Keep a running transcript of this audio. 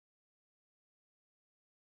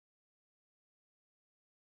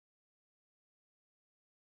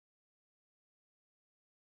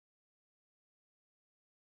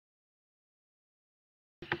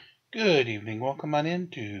Good evening, welcome on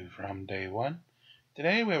into From Day One.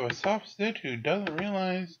 Today we have a sophomore who doesn't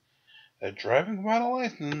realize that driving without a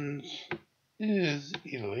license is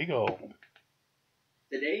illegal.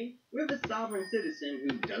 Today we have a sovereign citizen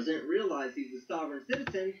who doesn't realize he's a sovereign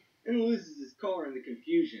citizen and loses his car in the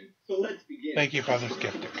confusion. So let's begin. Thank you, Father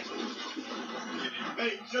Skeptic.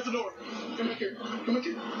 Hey, shut the door. Come back here. Come back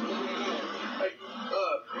here. Hey,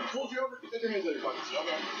 pulled you over. Get your hands out of your pockets.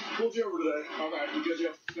 Okay. Pulled you over today. Okay. Because you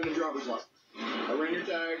have suspended driver's license. I ran your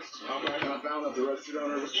tags. Okay. And I found out the registered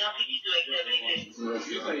owner was. You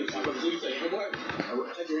say, what?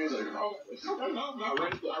 Take your hands out of your pockets. Okay. No. I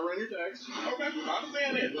ran your tags. Okay. I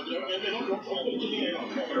understand that. Don't put your hand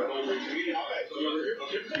on. Okay. So you're here.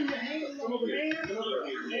 Come over here. Come over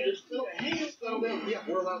here. Hands settle down. Yeah,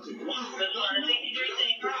 we're allowed to. You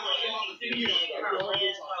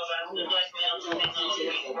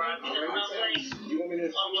want me to?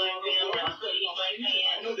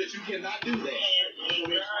 I know that you cannot do that.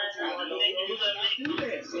 Do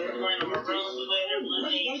that, sir.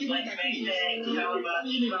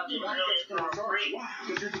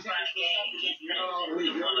 Because you're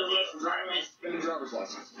suspended driver's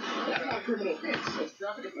license. That's not a criminal offense. It's a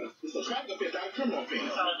traffic offense. It's a traffic offense, not a criminal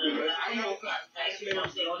offense. I know that's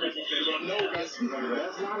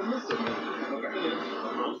not a misdemeanor. Okay.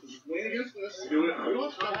 Win against this. Do it. We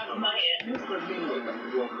don't have to have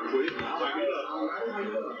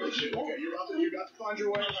Okay, you got to find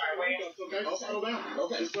your way. Okay, settle down.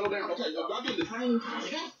 Okay, settle down. Okay, I'll get the training.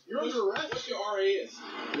 You're under arrest. What's your RAS?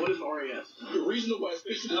 What is RAS? The reasonable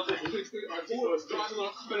expectation of driving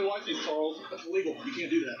off suspended license, Charles. That's illegal. You can't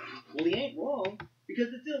do that. Well, he ain't wrong,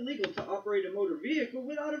 because it's illegal to operate a motor vehicle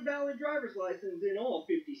without a valid driver's license in all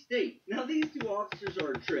 50 states. Now, these two officers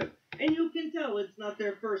are a trip, and you can tell it's not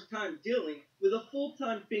their first time dealing with a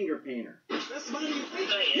full-time finger painter. That's not even fake.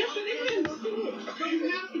 Yes, it is. Okay,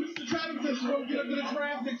 you have to miss the traffic offense. You don't get up to the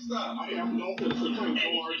traffic stop. Don't argue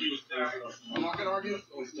with that. I'm not going to argue with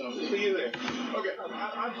silly stuff. See you there. Okay,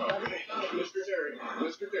 Mr. Terry.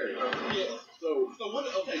 Yes. So what?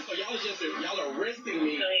 Okay, so y'all are arresting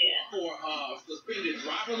me for suspended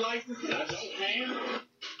driver license that I don't have.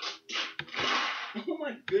 Oh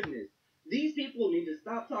my goodness. These people need to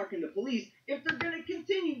stop talking to police if they're going to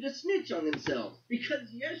continue to snitch on themselves.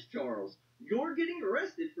 Because yes, Charles, you're getting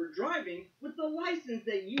arrested for driving with the license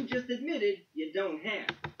that you just admitted you don't have.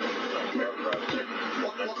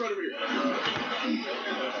 Walk right over here.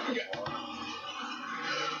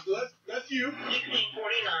 So that's you.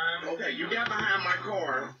 1649. Okay, you got behind my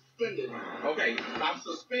car. Suspended. Okay, I'm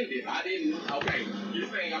suspended. I didn't. Okay, you're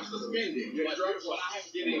saying I'm suspended. But I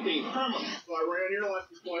haven't did anything criminal. So I ran your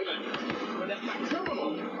license plate. But that's not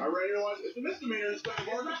criminal. I ran your license. It's a misdemeanor. It's not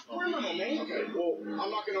criminal, man. Okay, well,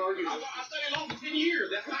 I'm not going to argue. I studied law for 10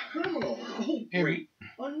 years. That's not criminal. Oh, great.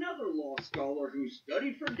 Another law scholar who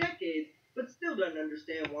studied for decades but still doesn't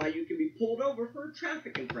understand why you can be pulled over for a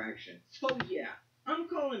traffic infraction. So yeah, I'm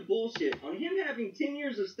calling bullshit on him having 10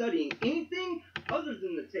 years of studying anything other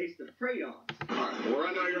than the taste of crayons. Alright, well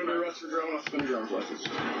right now you're under arrest for driving off suspended driver's license.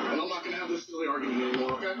 And I'm not going to have this silly argument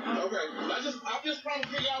anymore, okay? Okay. I'm just trying to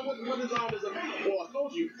figure out what this all is about. Well, I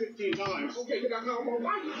told you 15 times. Okay, you got to call more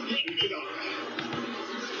life. You know.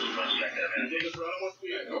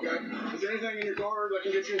 Okay. Is there anything in your car that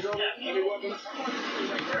can get you in trouble? Any weapons?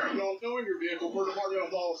 No, I'm towing your vehicle for departmental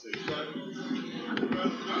policy.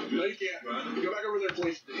 No, you can't. Go back over there,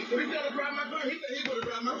 please. He's got to drive my car. He's going to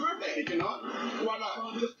drive my car back. He cannot. Why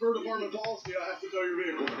not? Just per department policy, I have to tow your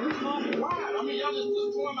vehicle. Why? I mean, y'all just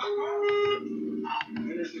towing my car.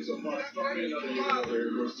 Interstate so far. Start me another unit over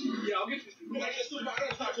here. Yeah, I'll get you. I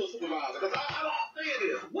don't talk to a supervisor. Because I don't understand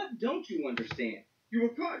this. What don't you understand? You were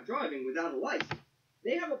caught driving without a license.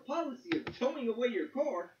 They have a policy of towing away your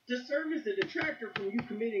car to serve as a detractor from you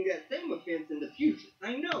committing that same offense in the future.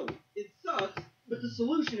 I know, it sucks, but the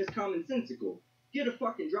solution is commonsensical. Get a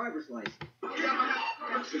fucking driver's license.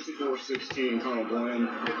 6416 Colonel Glenn,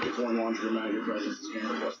 54 Laundromat, your presence is being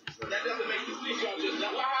requested. That doesn't make you see y'all just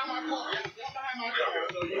not behind my car. Not behind my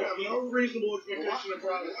car. So you have no reasonable expectation of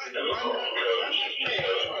privacy.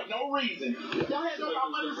 No reason. Y'all had no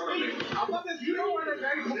problem speaking. I thought that you don't want to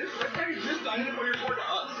take this. This I didn't put your report to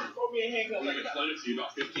us. Throw me a handcuff. I'm going to explain it to you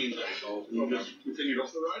about 15 seconds. So we'll just continue to.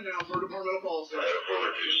 So right now, for departmental policy,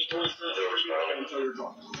 until you're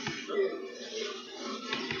drunk.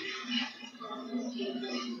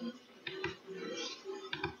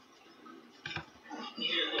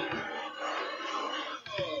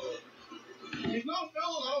 He's not a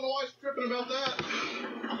felon. I don't know why he's tripping about that.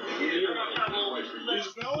 He's a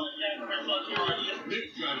felon?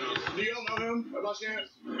 Do y'all know him? By chance?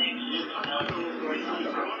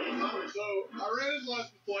 So, I ran his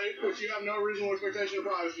license plate, which you have no reasonable expectation of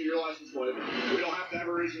privacy in your license plate. We don't have to have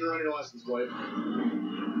a reason to run your license plate.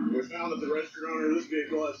 We found that the registered owner of this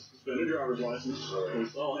vehicle has a suspended driver's license. We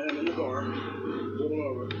saw him in the car, pulled him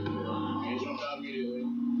over, and he jumped out immediately.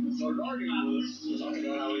 And started arguing with us, talking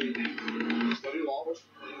about how he studied law, which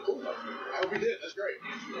cool. I hope he did. That's great.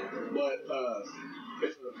 But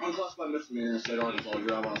it's an unclassified misdemeanor in the state of Arkansas to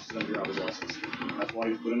drive on a suspended driver's license. That's why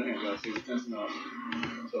he was put in handcuffs. He was tensing up.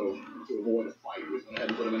 So to avoid a fight, we went ahead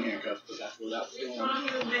and put him in handcuffs. But that's where that was going.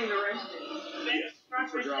 He was being arrested. Yes,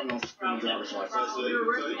 for driving on a suspended driver's license. We were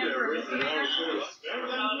arresting him for misdemeanor.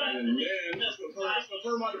 And then,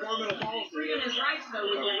 per my departmental policy, Freeing his rights, though,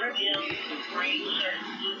 we were arresting him.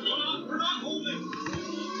 we're not holding.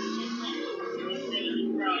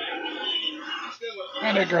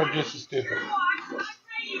 And that girl just as stupid. I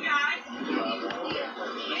pay you guys. It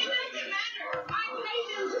doesn't matter. I pay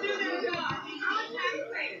them to do their job. I'm a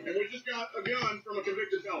taxpayer. And we just got a gun from a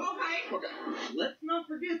convicted felon. Okay. Let's not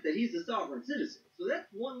forget that he's a sovereign citizen. So that's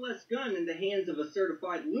one less gun in the hands of a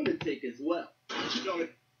certified lunatic as well.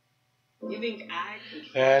 You think I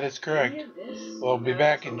control That is correct. any of this? We'll be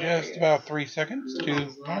back in just about 3 seconds to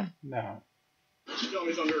now. Just tell me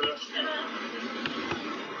he's under arrest.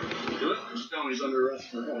 Just tell me he's under arrest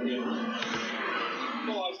for calling in.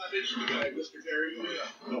 Hey, Mr. Terry.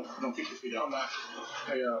 Don't kick your feet out.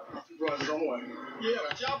 Hey, supervisor's on the way. Yeah,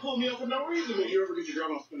 but y'all pulled me up for no reason. Did you ever get your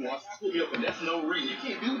driving on spin license? Pulled me up, and that's no reason. You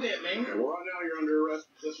can't do that, man. Okay, well, right now you're under arrest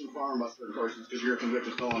for possession of firearm by certain persons because you're a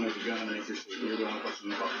convicted felon. There's a gun underneath your seat. You're the only person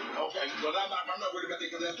in the car. Okay, but I'm not worried about that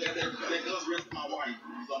because that does risk my wife,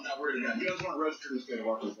 so I'm not worried about that. Guns aren't registered in the state of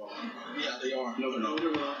Arkansas. Yeah, they are. No, they're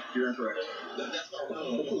not. You're incorrect. That's not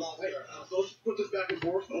wrong. Hey, so let's put this back and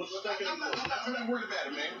forth. I'm not worried about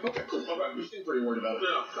it, man. Okay, cool. Okay, you seem pretty worried about it.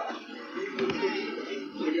 Yeah.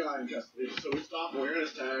 The guy in custody. So we stopped wearing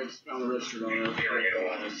his tags, found the registered owner. We have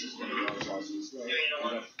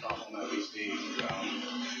to stop on that VC.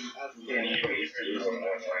 As we go on,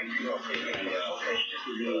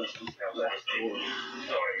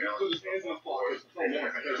 put his hands in his pockets. Hey,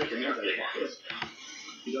 take your hands out of your pockets.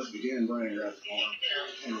 He does begin bringing grabs his arm,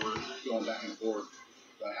 and we're going back and forth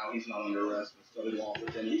about how he's not under arrest and studied law for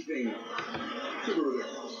 10 years. He's being super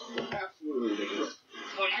ridiculous. Absolutely ridiculous.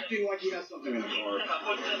 Acting like he has something in the car.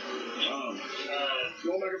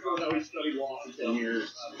 Going back and forth how he studied law for 10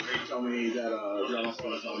 years. Tell me that driving on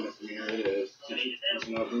spin is not a misdemeanor. It is.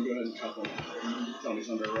 We'll go ahead and cuff him. Tell me he's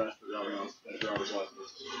under arrest for driving on a driver's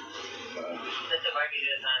license.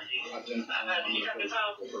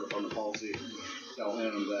 For department policy. Tell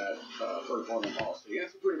him that for department policy and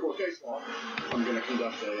Supreme Court case law, I'm going to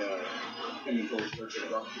conduct a inventory search of the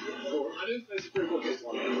property. I didn't say Supreme Court case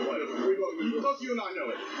law, man. Both you and I know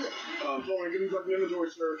it. So I'm going to conduct an inventory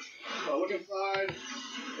search. Look inside.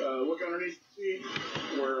 Look underneath the seat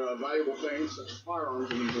where valuable things such as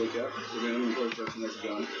firearms are usually kept. So we're going to inventory search and there's a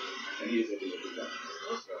gun. And he is a convicted gun.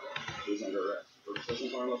 So he's under arrest for possession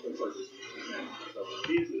of firearms and purchase. So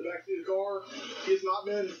he's in the backseat of the car. He has not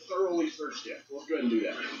been thoroughly searched yet. So let's go ahead and do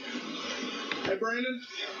that. Hey, Brandon,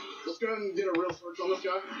 let's go ahead and get a real search on this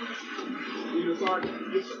guy. You the sergeant?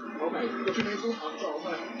 Yes, sir. Okay. What's your name, sir? I'm Charles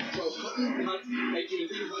Hunt. Charles Hunt?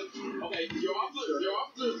 Okay, your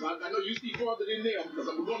officers, I know you see farther than them because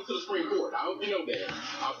I'm going to the Supreme Court. I hope you know that.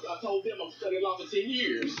 I told them I'm studying law for 10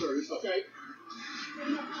 years. Yes, sir. Okay?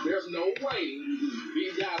 There's no way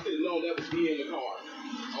these guys could have known that was me in the car.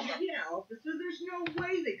 Okay. Yeah, officer, there's no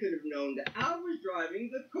way they could have known that I was driving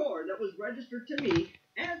the car that was registered to me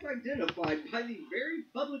as identified by the very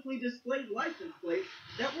publicly displayed license plates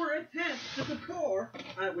that were attached to the car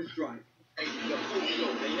I was driving.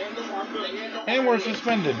 And we're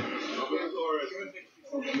suspended.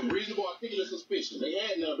 Reasonable articulate suspicion. They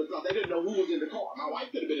had none because they didn't know who was in the car. My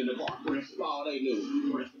wife could have been in the car. That's all they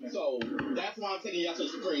knew. So that's why I'm taking y'all to the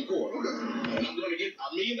Supreme Court. And I'm going to get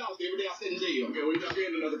 $1 million every day I sit in jail. Okay, we just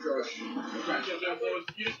gained another charge.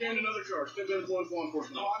 You just gained another charge. Step influence law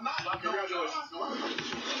enforcement. No, I'm not. Congratulations.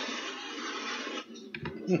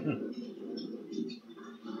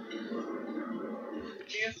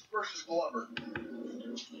 Kansas versus Glover.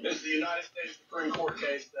 This is the United States Supreme Court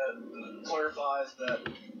case that clarifies that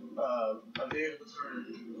a vehicle return.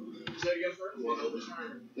 Say it again, sir? No,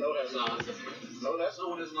 that's not. No,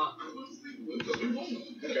 it is not.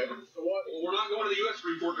 Okay. So what? Well, we're not going to the U.S.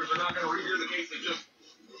 Supreme Court because they're not going to rehear the case they just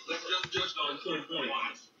judged on in 2020.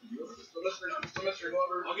 So, Mr.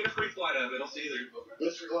 Glover, I'll get a free flight out of it. I'll see you there.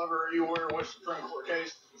 Mr. Glover, are you aware of which Supreme Court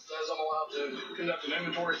case says I'm allowed to conduct an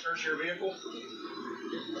inventory search of your vehicle?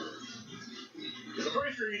 Because I'm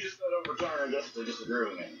pretty sure you just said overturn just to disagree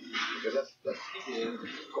with me. Because that's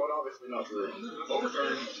quite obviously not true.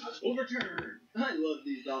 Overturn. Overturned. I love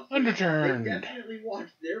these officers. Underturned. They definitely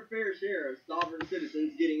watched their fair share of sovereign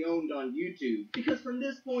citizens getting owned on YouTube. Because from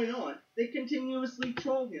this point on, they continuously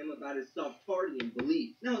troll him about his soft-partian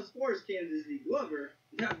beliefs. Now, as far as Kansas v. Glover,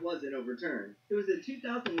 that wasn't overturned. It was a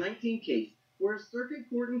 2019 case where a circuit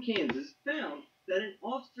court in Kansas found that an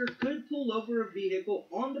officer could pull over a vehicle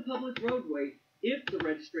on the public roadway if the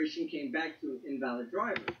registration came back to an invalid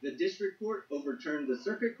driver. The district court overturned the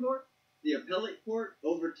circuit court, the appellate court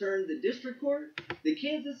overturned the district court, the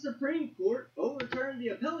Kansas Supreme Court overturned the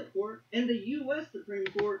appellate court, and the U.S. Supreme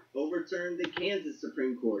Court overturned the Kansas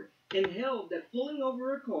Supreme Court, and held that pulling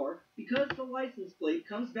over a car because the license plate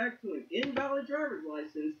comes back to an invalid driver's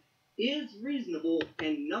license is reasonable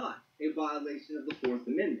and not a violation of the Fourth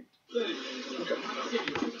Amendment. Okay.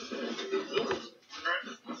 Alright,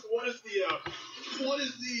 so what is the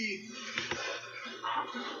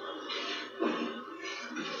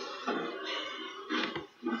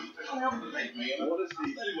I don't have to think, man. What is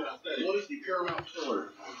the paramount pillar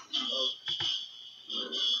of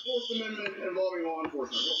Fourth Amendment involving law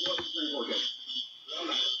enforcement? What's the Supreme Court case?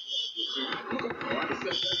 Okay. Well, I just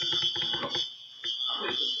said that.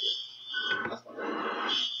 That's fine.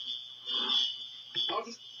 I was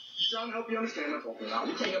just trying to help you understand. That's all.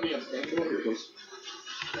 You can't help me understand. Come over here, please.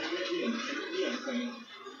 You understand?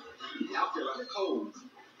 Y'all feel like a code.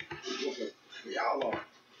 Okay. Y'all are.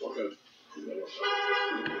 Okay.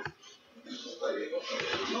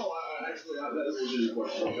 No, actually, that is a legitimate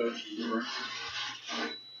question. Okay.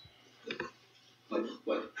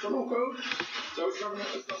 Like criminal code? So it's government,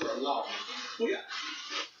 it's under a law. Well, yeah.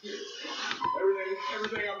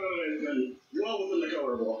 Everything I've done has been well within the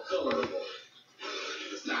color of law.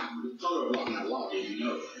 It's not. The color of law is not law, you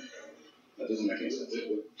know. That doesn't make any sense.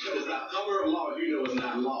 It's not color of law, you know it's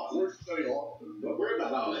not law. We're studying law. But we're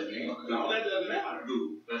about all that, man. No, that doesn't matter.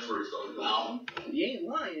 That's where it's going. Law. You ain't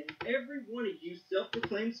lying. Every one of you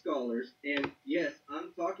self-proclaimed scholars, and yes,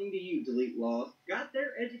 I'm talking to you, Delete Laws, got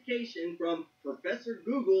their education from Professor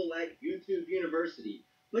Google at YouTube University.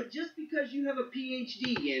 But just because you have a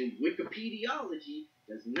PhD in Wikipediology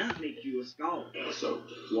does not make you a scholar. So,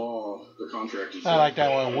 law, the contract is... I like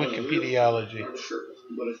that one, Wikipediology. Sure,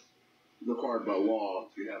 but it's required by law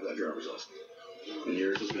to have that driver's license. And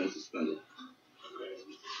yours has been suspended.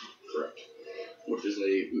 Correct. Which is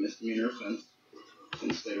a misdemeanor offense in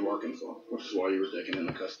the state of Arkansas, which is why you were taken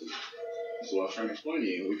into custody. So I was trying to explain to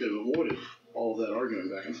you, we could have avoided all of that arguing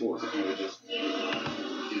back and forth if you would just,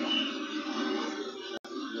 you know.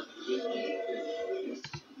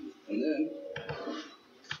 And then,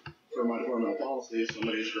 for my departmental policy, if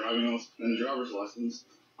somebody is driving on a suspended driver's license,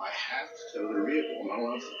 I have to tow their vehicle.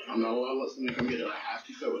 I'm not allowed to let somebody come get it. I have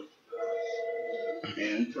to tow it.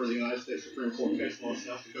 And per the United States Supreme Court case law,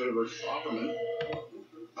 South Dakota versus Opperman,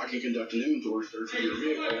 I can conduct an inventory search of your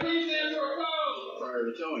vehicle prior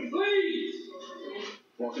to towing it.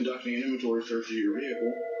 While conducting an inventory search of your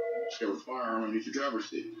vehicle, discovered a firearm underneath your driver's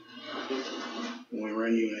seat. When we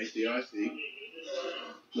ran you an ACIC,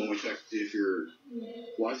 when we checked to see if your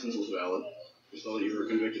license was valid, we saw that you were a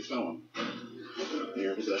convicted felon. And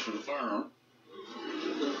you're in possession of a firearm,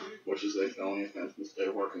 which is a felony offense in the state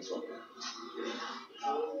of Arkansas. So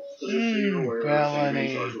just so you're aware, felony.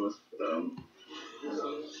 being charged with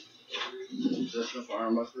possession of a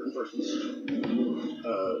firearm by certain persons.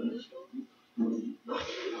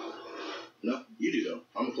 No, you do though.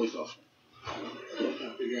 I'm a police officer. I'm trying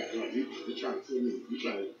to figure out, like, you're trying to tell me, you're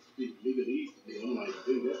trying to speak legalese to me. I'm like,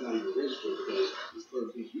 dude, that's not even registered because it's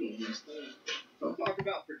certain things you don't understand. Talk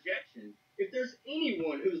about projection. If there's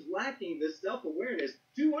anyone who's lacking this self-awareness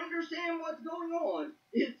to understand what's going on,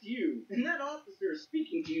 it's you. And that officer is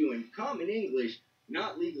speaking to you in common English,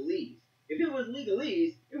 not legalese. If it was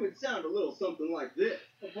legalese, it would sound a little something like this.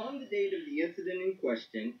 Upon the date of the incident in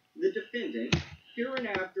question, the defendant,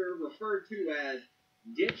 hereinafter referred to as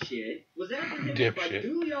dipshit, was apprehended by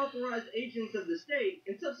duly authorized agents of the state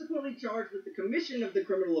and subsequently charged with the commission of the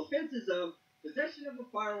criminal offenses of possession of a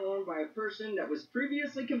firearm by a person that was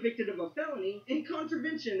previously convicted of a felony in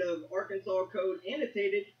contravention of Arkansas Code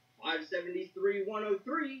annotated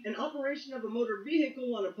 573-103, and operation of a motor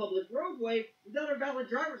vehicle on a public roadway without a valid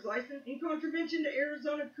driver's license in contravention to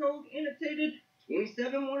Arizona Code annotated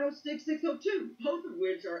 27-106-602, both of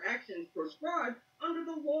which are actions prescribed under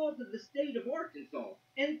the laws of the state of Arkansas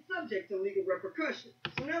and subject to legal repercussions.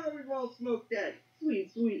 So now that we've all smoked that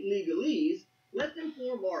sweet, sweet legalese, let's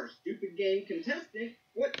inform our stupid game contestant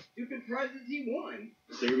what stupid prizes he won.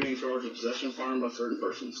 So you're being charged with possession of firearm by certain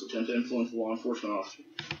persons, attempt to influence a law enforcement officer,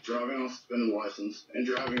 driving on a suspended license, and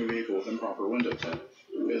driving a vehicle with improper window tint.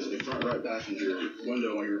 Because the front right passenger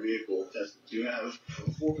window on your vehicle tested to have a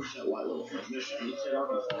 4% light level transmission.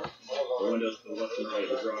 The windows to the left and right of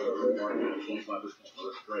the driver require a 25% or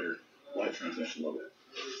greater light transmission level.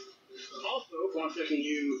 Also, upon checking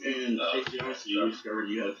you in ACIC, you discovered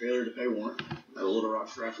you had a failure to pay warrant at a Little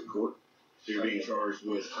Rock traffic court. So you're being charged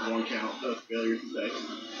with 1 count of failure to pay.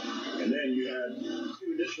 And then you had 2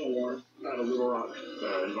 additional warrants at a Little Rock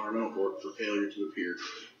environmental court for failure to appear.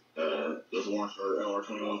 Those warrants are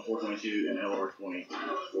LR21-422 and LR20-4168.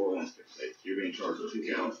 So you're being charged with 2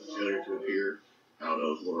 counts of failure to appear out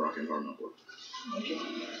of Little Rock environmental court.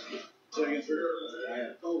 Say again, sir.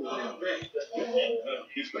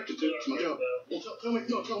 You expected to. It's my job. Well,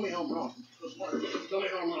 tell me how I'm wrong. Tell me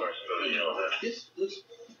how I'm wrong. Yes, please.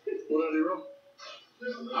 What did I do wrong? So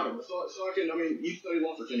I can, you studied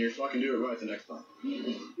law for 10 years, so I can do it right the next time.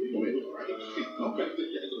 Okay.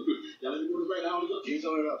 Can you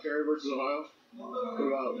tell me about Terry versus Ohio? What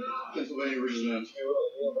about Pennsylvania versus Mims?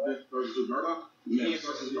 Versus Murdoch? Mims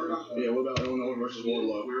versus Murdoch? Yeah, what about Illinois versus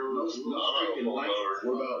Wardlow?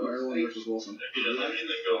 What about Maryland versus Wilson? That's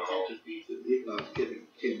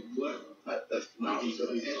not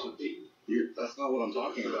that's not what I'm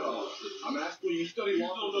talking about. I'm asking you studied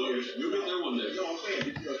law for 10 years. You'll get there one day. No, I'm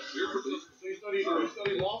saying so you studied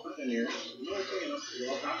law for 10 years. No, I'm saying I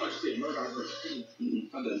thought you said Murdoch versus I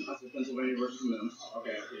didn't. I said Pennsylvania versus Mims.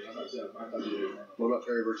 Okay. I thought you did. What about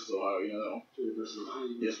Terry versus Ohio? You know that one? Terry versus Ohio?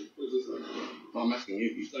 Yes, sir. What is this like? Well, I'm asking you.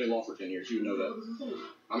 You studied law for 10 years. You would know that.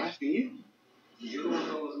 I'm asking you. You're the one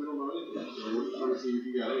telling us we don't know anything. So we're trying to see if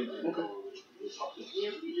you got anything. Okay.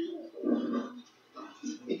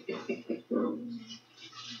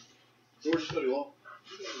 So where'd you study law?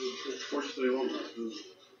 Where'd you study law?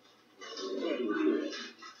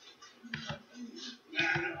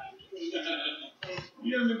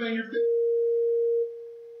 You haven't been your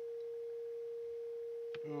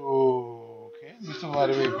Okay, there's a lot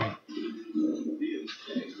of vaping.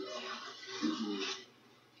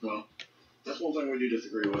 Well, that's one thing we do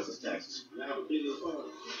disagree with is taxes.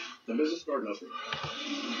 The business card, no, sir.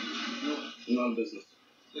 Not a business.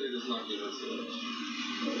 They does not give us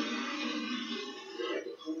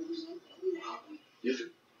Yes, sir.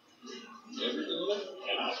 Everything with that?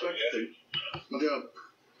 I expect it to. My job.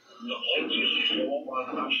 No, I'm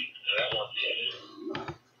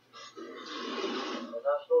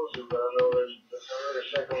not supposed to, but I know there's the third or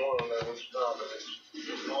second one on there we stop and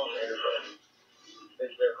it's on there, but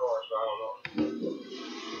it's their car, so I don't know.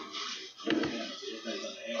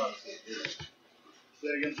 Say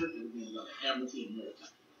it again, sir. Hamilton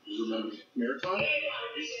Maritime. You remember Maritime?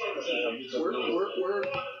 Where,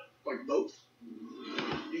 like boats?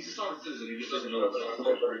 He's a sovereign citizen. He just doesn't know about one of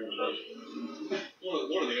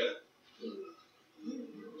the guys.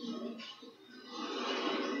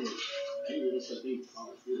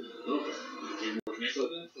 So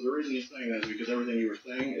the reason he's saying that is because everything you were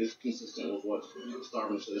saying is consistent with what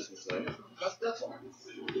sovereign citizens say. That's why.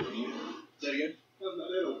 Say it again? They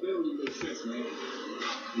don't even make sense, man.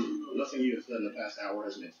 Nothing you have said in the past hour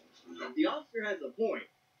has made sense. The officer has a point.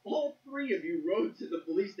 All 3 of you rode to the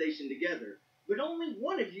police station together, but only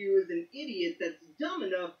one of you is an idiot that's dumb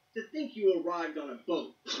enough to think you arrived on a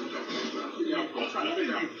boat. I'm trying to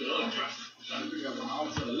figure out how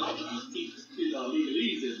to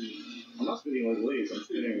legalese. I'm not speaking legalese, I'm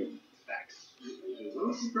speaking facts.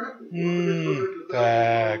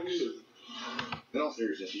 Facts. In all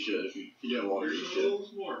seriousness, you should. If you do have a lawyer, you should. You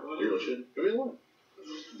really should. Go be a lawyer.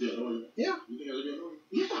 Yeah. You think I should be a lawyer?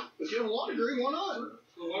 Yeah. If you have a law degree, why not?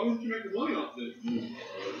 So why wouldn't you make the money off this?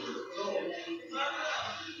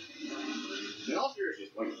 In all seriousness,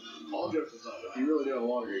 like, all jokes aside, if you really do have a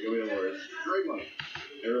law degree, go be a lawyer. It's great money.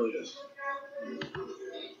 It really is.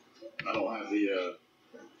 I don't have the,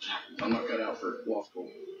 I'm not cut out for law school.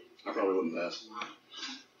 I probably wouldn't pass.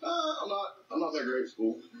 I'm not that great at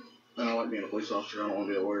school. And I like being a police officer. I don't want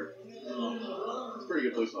to be a lawyer. It's a pretty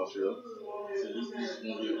good police officer, though.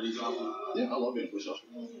 Yeah, I love being a police officer.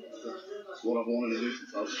 It's what I've wanted to do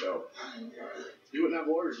since I was a child. You wouldn't have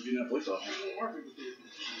lawyers if you didn't have police officers.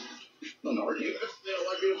 No, no, you don't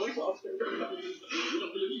like being a police officer. You don't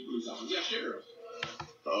really need police officers. Yeah, sheriffs.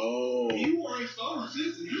 Oh. You are a sovereign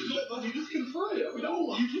citizen. You just confirmed it.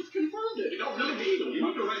 No, you just confirmed it. You don't really need them. You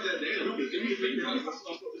need to write that down.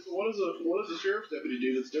 So what does a sheriff's deputy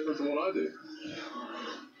do that's different from what I do?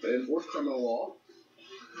 They enforce criminal law.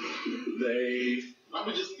 I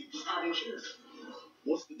would just hire more sheriff.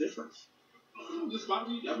 What's the difference?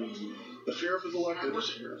 The sheriff is elected.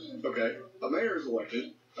 Okay. A mayor is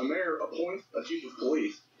elected. A mayor appoints a chief of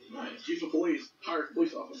police. Right. Chief of police hires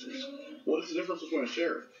police officers. What is the difference between a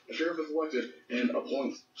sheriff? A sheriff is elected and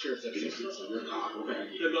appoints sheriff's deputies. Did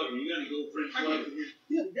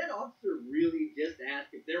that officer really just ask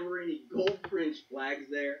if there were any gold fringe flags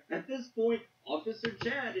there? At this point, Officer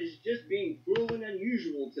Chad is just being cruel and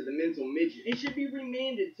unusual to the mental midget and should be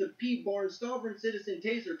remanded to P. Barnes Sovereign Citizen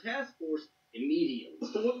Taser Task Force immediately.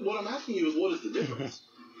 So what I'm asking you is, what is the difference?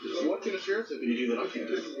 What can a sheriff's deputy do that I can't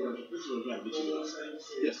do? This is what I'm trying to get you to say.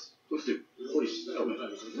 Yes, let's do. Please, help me.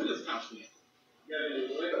 What is cop stand?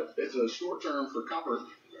 It's a short term for copper,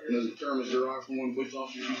 and the term is derived from when police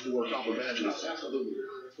officers used to wear copper badges. Absolutely.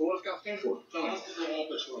 So what does cop stand for? Tell me. All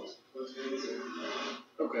patrols.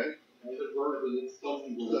 Okay. That's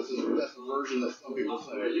a version that some people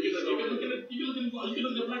say. You can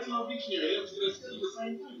look at Black's Law Dictionary. It's the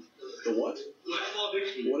same thing. The what? Black's Law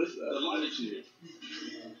Dictionary. What is that? The Law Dictionary.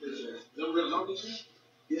 Never read the Law Dictionary?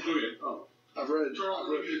 Yeah. Go ahead. Oh. I've read. Charles,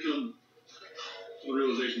 you come to the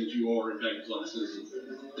realization that you are, in fact, a sovereign citizen.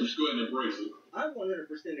 Just go ahead and embrace it. I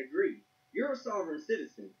 100% agree. You're a sovereign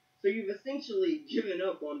citizen, so you've essentially given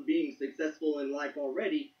up on being successful in life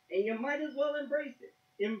already, and you might as well embrace it.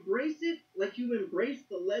 Embrace it like you embrace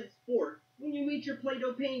the lead sport when you eat your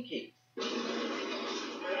Play-Doh pancakes.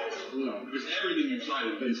 No, because everything you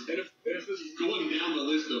cited is going down the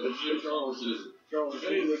list of Charles citizen. Charles, if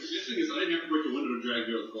any of this, This thing is, I didn't have to break the window to drag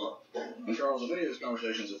you out of the car. and Charles, if any of this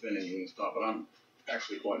conversation is offending you, you can stop. But I'm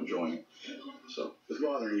actually quite enjoying it. So if it's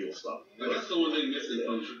bothering you, we'll stop. Like, that's the one thing missing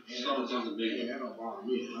from sovereign citizen being. That don't bother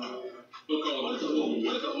me. What is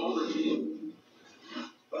a motor?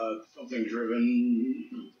 Something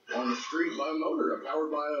driven on the street by a motor,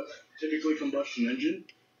 powered by a typically combustion engine.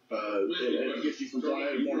 It gets you from point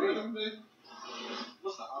A to point B.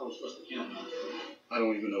 What's the auto trust account? I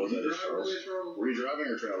don't even know what that is, Charles. Were you driving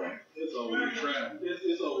or traveling? It's over.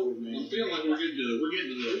 It's over, man. I'm feeling like we're getting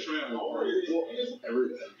to the travel part. Well,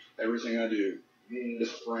 everything I do is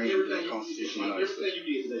framed in the Constitution of the United States. Everything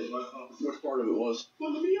you did today, Which part of it was?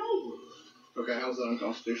 going to be over. Okay, how's that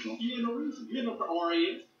unconstitutional? You had no reason. You had no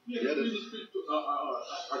RAS. You had no Yeah, reason to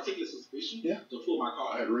articulate suspicion Yeah. to pull my I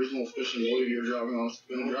car. had reasonable suspicion to believe you're driving on a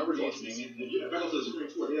suspended driver's license. If I go to the Supreme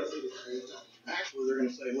Court, they'll say the same thing. Actually, they're going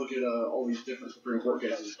to say, look at all these different Supreme Court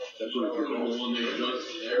cases that prove We're you're going wrong. one day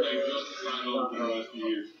justice. Everything justice signed over for the last few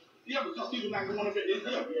years. Yeah, because people not going to want to.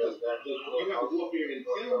 Yeah, because you have to go up here and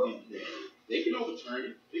tell them. They can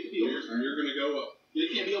overturn it. They can be overturned. You're going to go up. They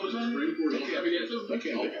can't be overturned. Supreme Court. They can't be there too. They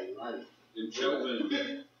can't be. Okay, right. And tell them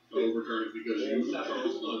to overturn it because you.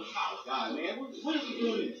 God, man, what is he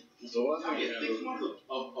doing this? So what I I think, get 6 months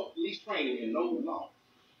of police training and no law.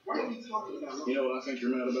 Why are we talking about law? you know what I think you're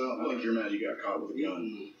mad about? I think you're mad you got caught with a gun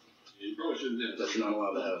You probably shouldn't have. that you're not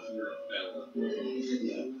allowed to have.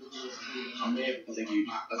 Yeah. I'm mad. I think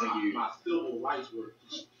you. My civil rights were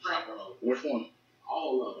trampled on. Which one?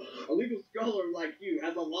 All of them. A legal scholar like you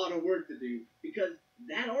has a lot of work to do because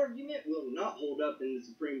that argument will not hold up in the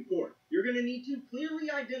Supreme Court. You're going to need to clearly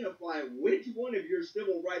identify which one of your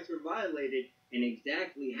civil rights were violated and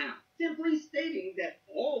exactly how. Simply stating that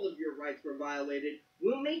all of your rights were violated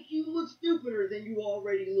will make you look stupider than you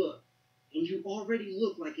already look. And you already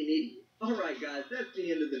look like an idiot. Alright guys, that's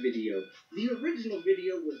the end of the video. The original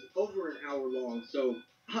video was over an hour long, so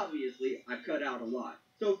obviously I cut out a lot.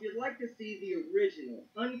 So if you'd like to see the original,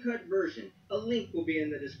 uncut version, a link will be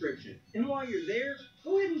in the description. And while you're there,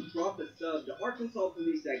 go ahead and drop a sub to Arkansas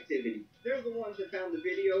Police Activity. They're the ones that found the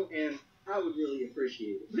video, and I would really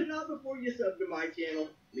appreciate it. But not before you sub to my channel.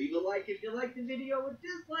 Leave a like if you liked the video, a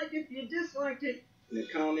dislike if you disliked it, and a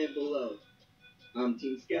comment below. I'm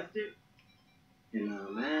Team Skeptic, and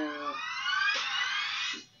I'm out.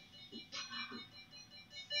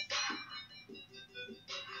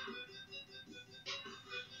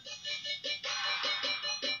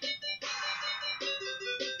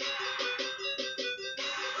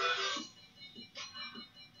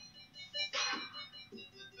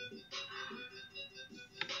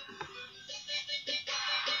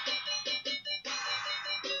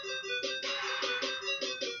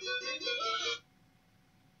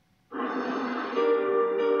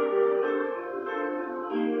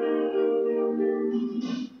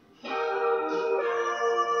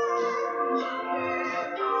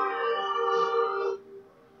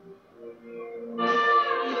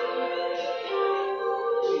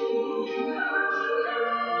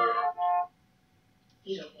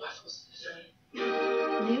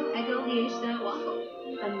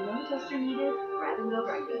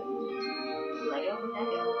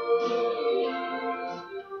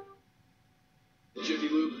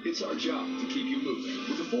 It's our job to keep you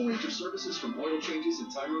moving. With a full range of services from oil changes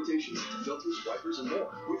and tire rotations to filters, wipers, and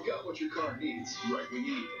more, we've got what your car needs right when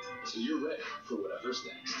you need it, so you're ready for whatever's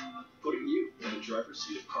next. Putting you in the driver's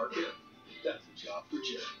seat of car care. That's a job for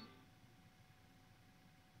Jerry.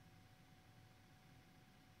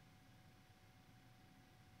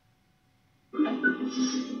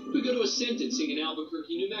 We go to a sentencing in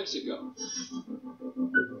Albuquerque, New Mexico.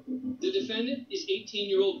 The defendant is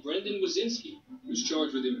 18-year-old Brendan Wazinski, who's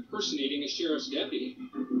charged with impersonating a sheriff's deputy.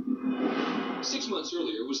 6 months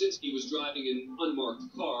earlier, Wazinski was driving an unmarked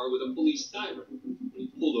car with a police siren when he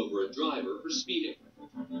pulled over a driver for speeding.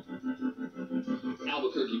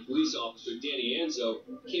 Albuquerque police officer Danny Anzo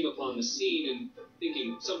came upon the scene and,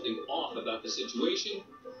 thinking something off about the situation,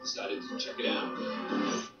 decided to check it out.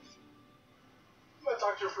 Can I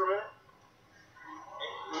talk to you for a minute?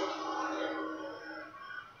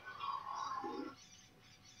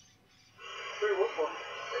 What do you work for?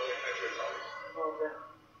 Oh, okay.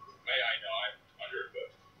 I know, I'm under it, but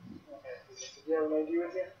Okay. Do you have an ID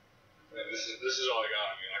with you? this is all I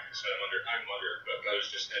got. I mean, like I said, I'm under it, but I was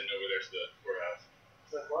just heading over there to the courthouse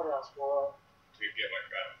The courthouse, well, to get my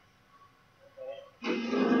crap.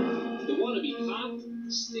 The wannabe cop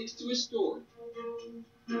sticks to his story.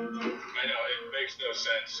 I know, it makes no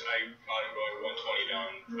sense. I caught him going 120 down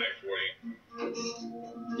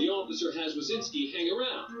I-40. The officer has Wazinski hang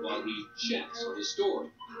around while he checks on his story.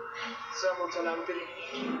 Sam Lieutenant Petty.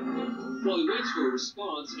 While he waits for a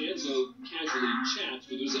response, Anzo casually chats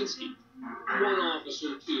with Wazinski. One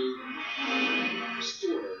officer to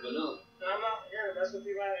sort of another. I'm not here to mess with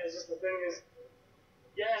you, man. It's just the thing is,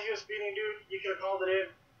 yeah, he was speeding, dude. You could have called it in.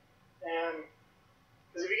 And,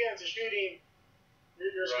 because if you get into shooting,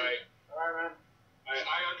 you're Right. Alright, man.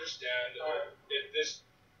 I understand. This,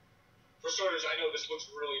 for starters, I know this looks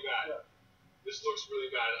really bad. Yeah. This looks really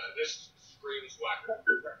bad. This screams whacker.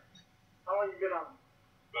 How long you been on?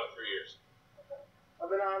 About 3 years. I've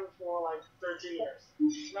been on for like 13 years.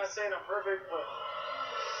 I'm not saying I'm perfect, but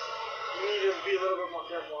you need to be a little bit more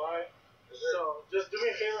careful, alright? So, just do me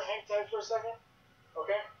a favor, hang tight for a second,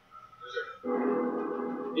 okay? Yes, sir.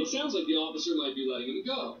 It sounds like the officer might be letting him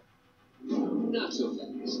go. Not so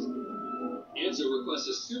fast. Anzo requests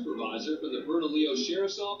a supervisor from the Bernalillo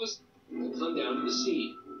Sheriff's Office to come down to the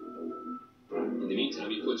scene. In the meantime,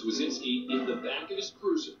 he puts Wazinski in the back of his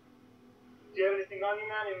cruiser. Do you have anything on you,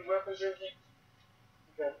 man? Any weapons or anything?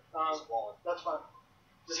 Okay, that's fine.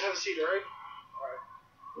 Just have a seat, alright? Alright.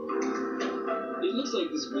 It looks like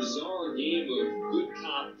this bizarre game of good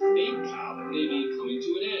cop, fake cop may be coming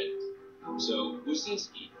to an end. So,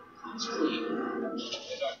 Wazinski comes clean.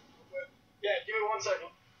 Yeah, give me 1 second.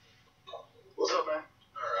 What's up, man?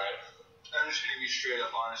 Alright. I'm just going to be straight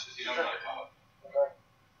up honest with you. I'm not a cop. Okay.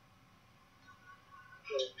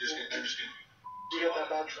 I'm just going to You got that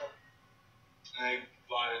badge from? I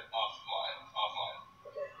bought it offline.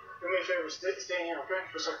 Okay. Do me a favor, stay here, okay?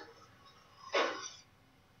 For a second.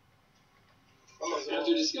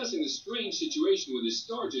 After discussing the strange situation with his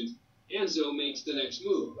sergeant, Anzo makes the next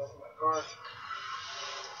move. That's my car.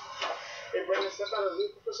 Hey, Brandon, step out of the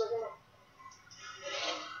vehicle for a second.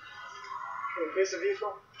 Okay, face the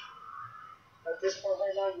vehicle. At this point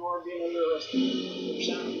right now, you are being under arrest.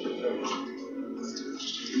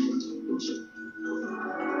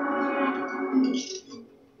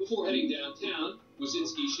 Before heading downtown,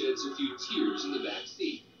 Wazinski sheds a few tears in the back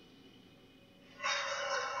seat.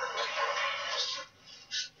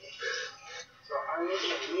 So I need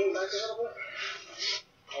you to lean back a little bit.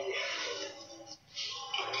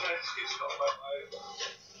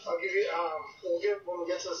 I'll give you, when we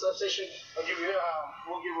get to the substation, we'll give you a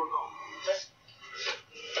call. Okay?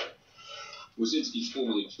 Wazinski's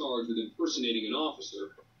formally charged with impersonating an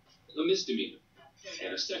officer, a misdemeanor,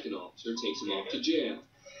 and a second officer takes him off to jail.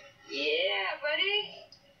 Yeah, buddy.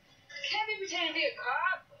 Can't be pretending to be a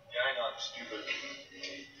cop. Yeah, I know, I'm stupid.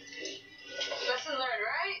 Lesson learned,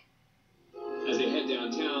 right? As they head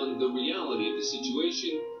downtown, the reality of the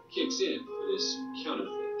situation kicks in for this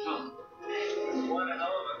counterfeit cop. One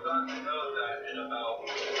hell of a thought to know that in about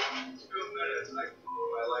 2 minutes I can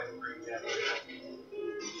my life bring down.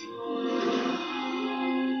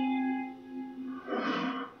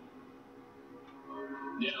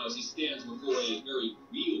 Now, as he stands before a very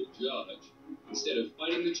real judge, instead of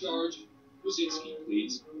fighting the charge, Wazinski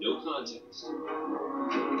pleads no contest.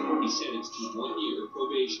 He's sentenced to 1 year of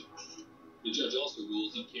probation. The judge also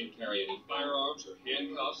rules he can't carry any firearms or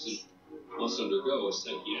handcuffs and must undergo a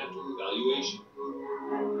psychiatric evaluation.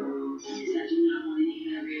 So do not want any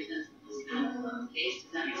kind of reassessment this kind of case.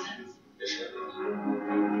 Does that make sense?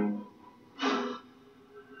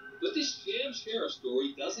 But this sham sheriff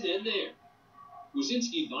story doesn't end there.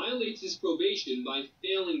 Wozinski violates his probation by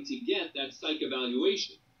failing to get that psych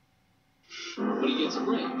evaluation. But he gets a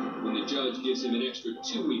break when the judge gives him an extra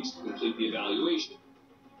 2 weeks to complete the evaluation.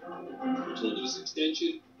 We're told of his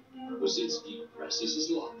extension. Wozinski presses his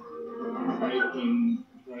luck. I can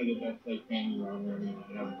try the best I can, Your Honor. I mean,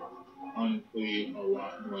 I have honestly a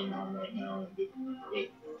lot going on right now, and it's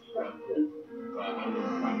stressful. But I will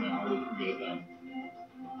find out how we can get it done.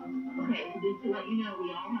 Okay, so just to let you know, we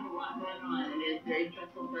all have a lot going on, and it's very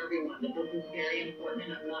stressful for everyone, but this is very important,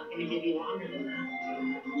 and I'm not going to give you longer than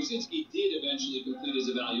that. Wozinski did eventually complete his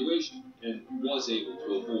evaluation and was able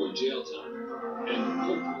to avoid jail time. And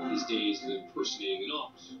hopefully his days of impersonating an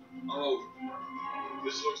officer are over.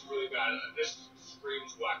 This looks really bad. This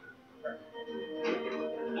screams whacker.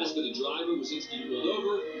 As for the driver Wozinski pulled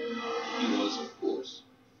over, he was, of course,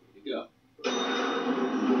 free to go.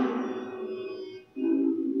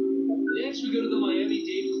 Next, we go to the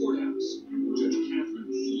Miami-Dade courthouse, where Judge Catherine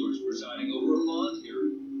Fuller is presiding over a bond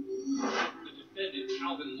hearing. The defendant,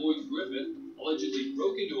 Calvin Lloyd Griffith, allegedly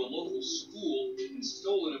broke into a local school and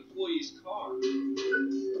stole an employee's car.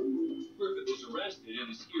 Griffith was arrested and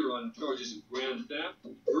is here on charges of grand theft,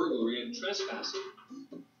 burglary, and trespassing.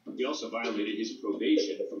 He also violated his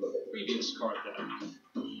probation from a previous car theft.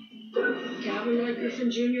 Calvin Lloyd Griffin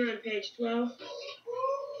Jr. on page 12.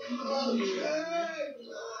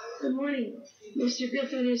 Good morning. Mr.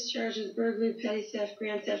 Griffin is charged with burglary, petty theft,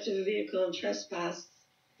 grand theft of a vehicle, and trespass.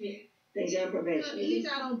 He's on probation. He's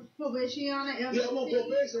out on probation, Your Honor. Yeah, I'm on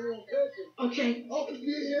probation. I'm on paper. Okay. Officer be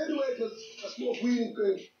here anyway because I smoke weed and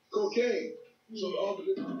cocaine. So the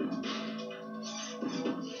officer,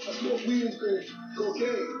 I smoke weed and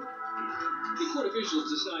cocaine. The court officials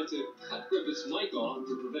decide to cut Griffith's mic off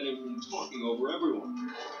to prevent him from talking over everyone.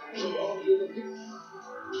 So the officer,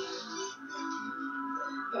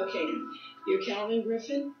 Okay. You're Calvin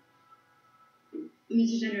Griffin?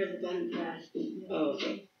 Mr. Senator, the button pressed. Oh,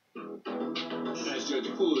 okay. As Judge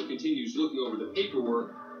Fuller continues looking over the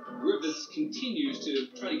paperwork, Griffiths continues to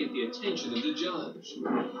try to get the attention of the judge.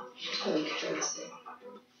 Okay.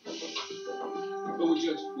 But with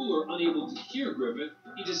Judge Fuller unable to hear Griffith,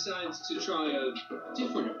 he decides to try a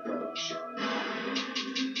different approach.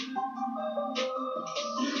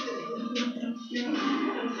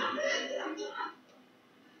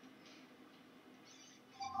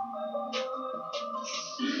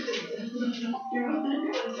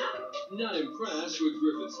 Not impressed with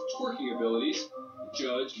Griffith's twerking abilities, the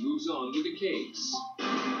judge moves on with the case.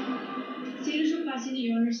 State of requesting that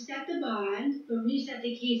Your Honor set the bond, but reset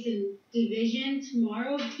the case in division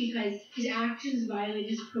tomorrow because his actions violate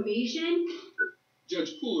his probation.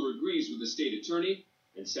 Judge Fuller agrees with the state attorney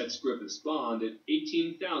and sets Griffith's bond at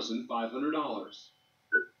 $18,500.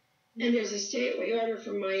 And there's a statewide order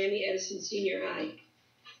from Miami Edison Senior High.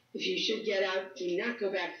 If you should get out, do not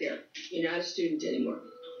go back there. You're not a student anymore.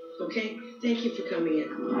 Okay? Thank you for coming in.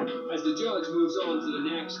 As the judge moves on to the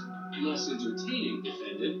next, less entertaining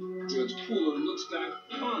defendant, Judge Fuller looks back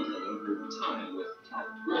fondly over her time with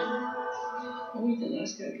Calvin Griffith. I want the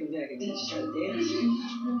last guy to come back and teach us how to dance.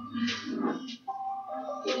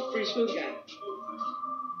 He's a pretty smooth guy.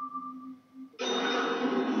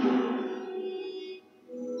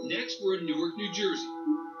 Next, we're in Newark, New Jersey,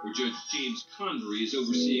 where Judge James Convery is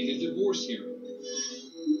overseeing a divorce hearing.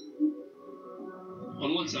 On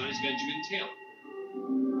one side is Benjamin Taylor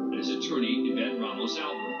and his attorney, Yvette Ramos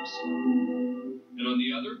Alvarez. And on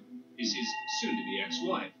the other is his soon-to-be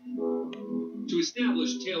ex-wife. To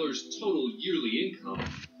establish Taylor's total yearly income,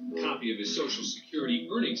 a copy of his Social Security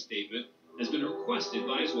earnings statement has been requested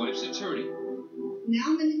by his wife's attorney.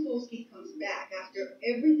 Now Mikulski comes back after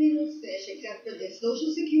everything was finished except for the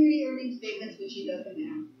Social Security earnings statements, which he doesn't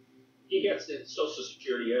have. He gets his Social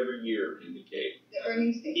Security every year in the cave. The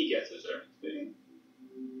earnings statement. He gets his earnings statement.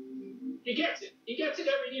 He gets it. He gets it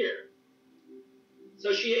every year.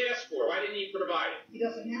 So she asked for it. Why didn't he provide it? He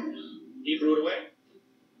doesn't have it. He threw it away?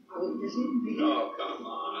 I would presume. Oh, come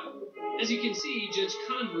on. As you can see, Judge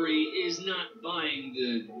Convery is not buying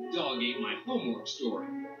the dog ate my homework story.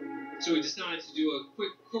 So he decides to do a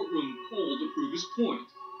quick courtroom poll to prove his point.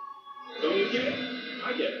 Don't you get it?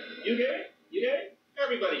 I get it. You get it? You get it?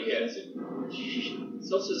 Everybody gets it.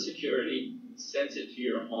 Social Security sends it to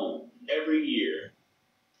your home every year.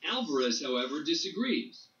 Alvarez, however,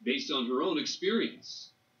 disagrees, based on her own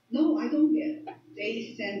experience. No, I don't get it.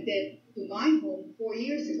 They sent it to my home 4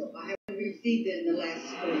 years ago. I haven't received it in the last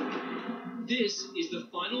spring. This is the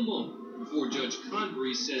final moment before Judge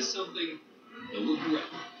Convery says something he'll regret.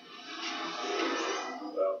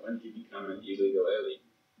 Well, when did you become an illegal alien?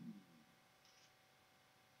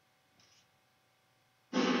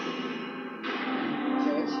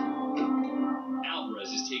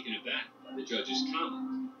 aback by the judge's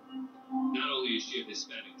comment. Not only is she of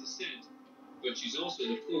Hispanic descent, but she's also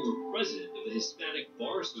the former president of the Hispanic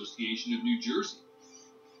Bar Association of New Jersey.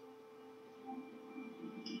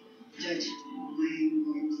 Judge, I'm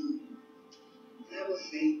going to. That was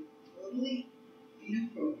a totally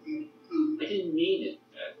inappropriate comment. I didn't mean it.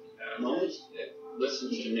 Moments, listen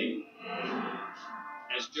to me.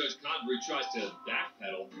 As Judge Convery tries to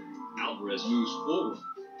backpedal, Alvarez moves forward,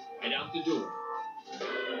 right out the door.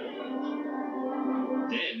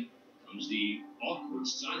 Then comes the awkward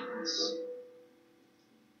silence.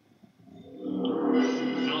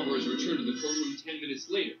 Alvarez returned to the courtroom 10 minutes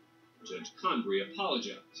later. Judge Convery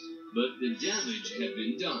apologized, but the damage had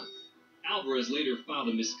been done. Alvarez later filed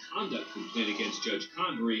a misconduct complaint against Judge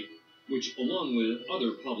Convery, which, along with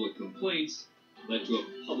other public complaints, led to a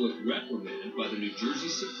public reprimand by the New Jersey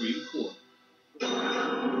Supreme Court.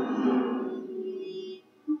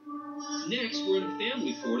 Next, we're in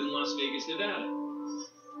family court in Las Vegas, Nevada.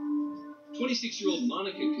 26-year-old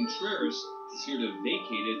Monica Contreras is here to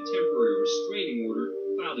vacate a temporary restraining order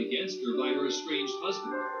filed against her by her estranged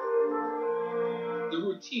husband. The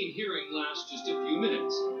routine hearing lasts just a few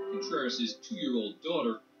minutes. Contreras' 2-year-old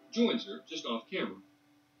daughter joins her just off camera.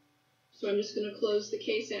 So I'm just going to close the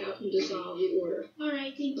case out and dissolve the order. All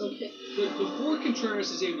right, thank you. Okay. But before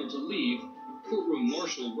Contreras is able to leave, courtroom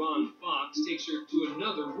marshal Ron Fox takes her to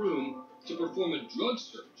another room to perform a drug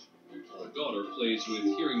search. Her daughter plays with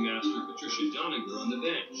hearing master Patricia Doninger on the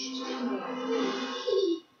bench.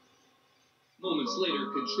 Moments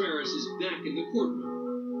later, Contreras is back in the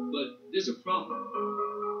courtroom. But there's a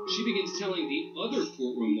problem. She begins telling the other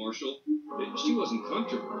courtroom marshal that she wasn't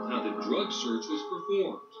comfortable with how the drug search was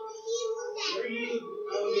performed.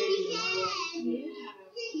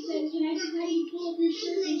 He said, can I just have you pull up your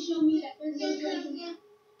shirt and show me that there's no drugs in there?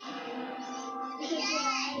 I said, yeah,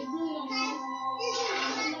 I really don't know.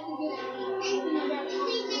 I'm not a good thing about it.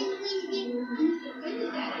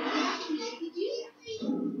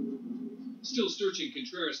 Still searching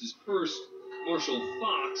Contreras' purse, Marshal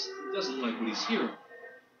Fox doesn't like what he's hearing.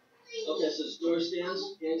 Okay, so the door stands,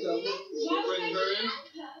 handcuffed. Why would Bring her in.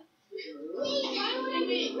 Why would I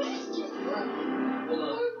be arrested? Hold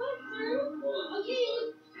on. Okay,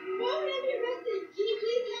 why would I be arrested? Can you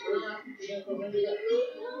please tell me? Can you please tell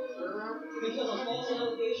me? Because a false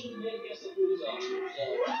allegation made against a police officer.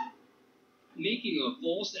 So. Making a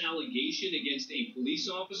false allegation against a police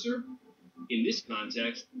officer? In this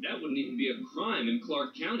context, that wouldn't even be a crime in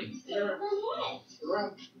Clark County. For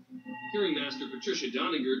what? Hearing master Patricia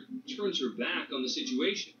Doninger turns her back on the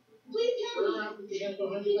situation. Please tell me. Can you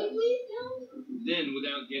please tell me? Then,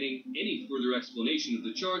 without getting any further explanation of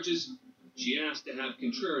the charges, she asked to have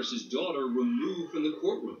Contreras' daughter removed from the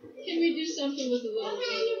courtroom. Can we do something with a little...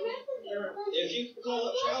 If you call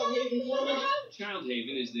it Child Haven for me. Child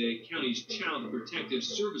Haven is the county's child protective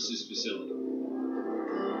services facility.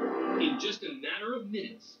 In just a matter of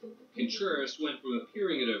minutes, Contreras went from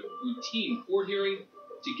appearing at a routine court hearing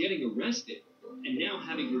to getting arrested, and now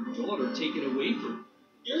having her daughter taken away from her.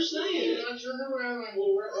 You're saying it. Now turn around and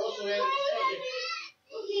we'll also have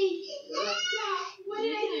Okay, stop. What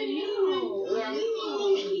did I do?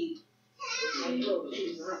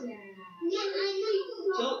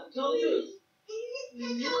 Tell the truth.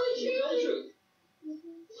 Tell the truth.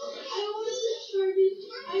 I don't want to charges.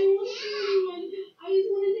 I don't want to hurt anyone. I just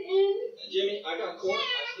wanted to end. Jimmy, I got court. I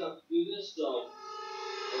still have to do this, so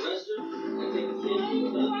arrest her and take the kid.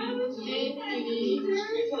 Why would you do that, sir?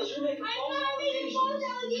 Because you're making I'm false not making allegations. false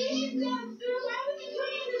allegations, sir. Why would you put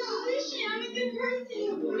me in this position? I'm a good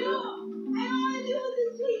person. No, I don't want to deal with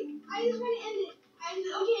this, please. I just want to end it.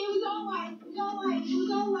 Okay, it was all lies. It was all lies. It was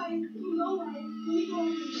all lies. It was all lies. Let me go.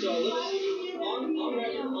 So let's on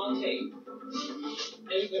record, on tape.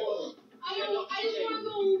 In court. I just want to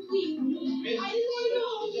go home, please. I just want to go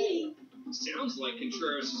home, please. Sounds like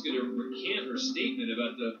Contreras is going to recant her statement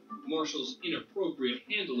about the marshal's inappropriate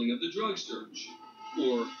handling of the drug search.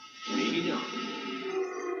 Or maybe not.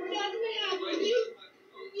 That's what happened. You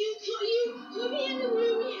put me in the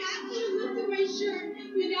room. You asked me to lift up my shirt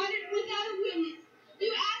without a witness. You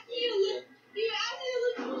asked me to lift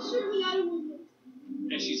up my shirt without a witness.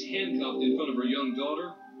 As she's handcuffed in front of her young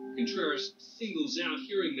daughter, Contreras singles out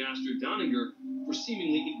hearing master Doninger for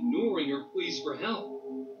seemingly ignoring her pleas for help.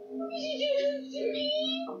 How could you do this to me?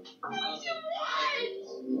 How could you what?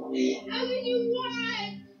 How could you what?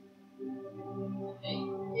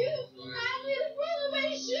 You slapped me in front of my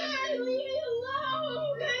shirt. Leave me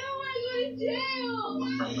alone. I don't want to go to jail.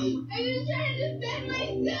 I'm just trying to defend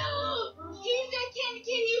myself. He said, can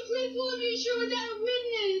you please pull up your shirt without a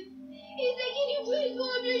witness? He said, can you please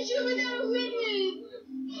pull up your shirt without a witness?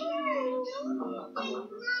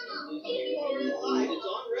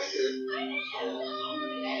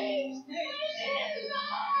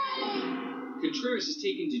 Contreras is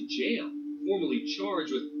taken to jail, formally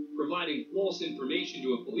charged with providing false information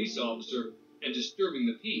to a police officer and disturbing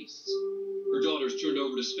the peace. Her daughter's turned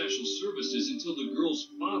over to special services until the girl's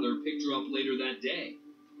father picked her up later that day.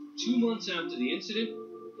 2 months after the incident,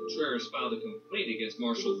 Contreras filed a complaint against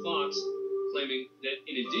Marshall Fox, claiming that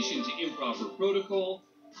in addition to improper protocol,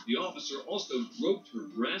 the officer also groped her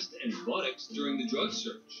breast and buttocks during the drug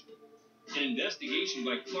search. An investigation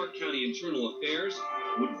by Clark County Internal Affairs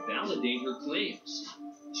would validate her claims.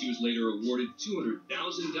 She was later awarded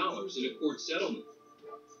 $200,000 in a court settlement.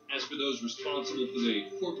 As for those responsible for the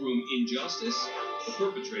courtroom injustice, the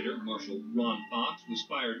perpetrator, Marshal Ron Fox, was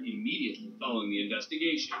fired immediately following the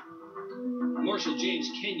investigation. Marshal James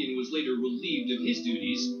Kenyon was later relieved of his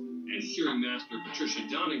duties, and hearing master Patricia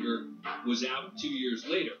Doniger was out 2 years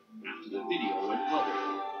later after the video went public.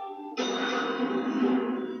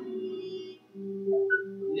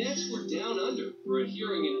 Next, we're down under for a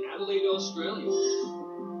hearing in Adelaide, Australia.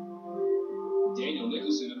 Daniel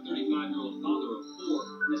Nicholson, a 35-year-old father of 4,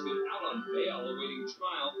 has been out on bail awaiting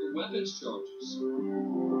trial for weapons charges.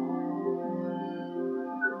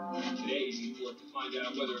 Today, he's in court to find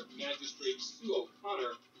out whether Magistrate Sue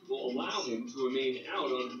O'Connor will allow him to remain out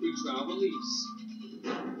on pretrial release.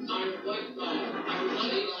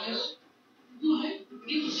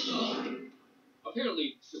 Apparently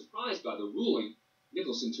surprised by the ruling,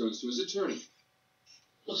 Nicholson turns to his attorney.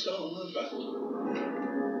 What's going on,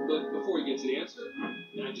 But before he gets an answer,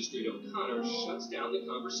 Magistrate O'Connor shuts down the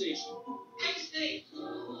conversation. Take a seat.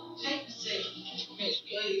 Take a seat. Miss,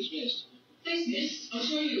 please, miss. Please, miss. I'll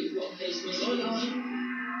show you what please, miss.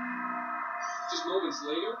 Just moments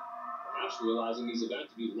later, perhaps realizing he's about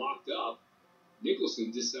to be locked up,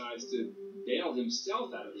 Nicholson decides to bail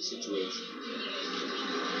himself out of the situation.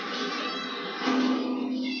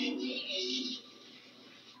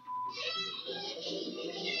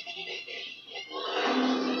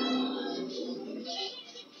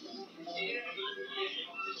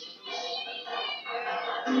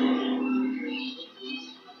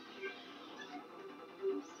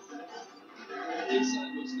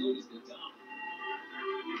 Inside what's known as the dock,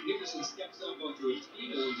 Nicholson steps up onto a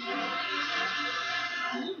table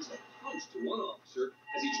and delivers a punch to one officer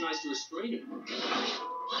as he tries to restrain him.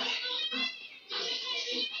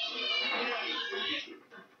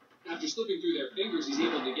 After slipping through their fingers, he's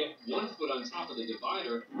able to get 1 foot on top of the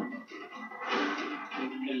divider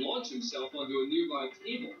and launch himself onto a nearby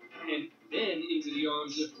table, and then into the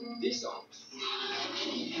arms of this officer.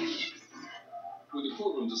 With the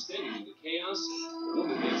courtroom descending into chaos, a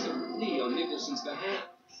woman makes a plea on Nicholson's behalf.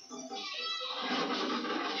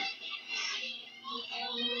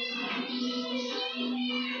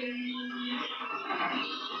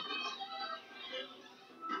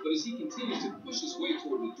 But as he continues to push his way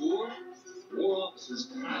toward the door, more officers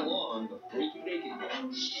pile on before he can make it there.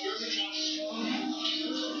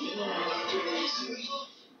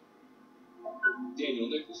 Daniel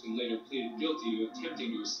Nicholson later pleaded guilty to attempting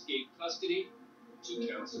to escape custody, 2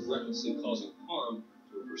 counts of recklessly causing harm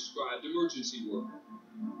to a prescribed emergency worker.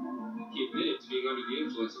 He admitted to being under the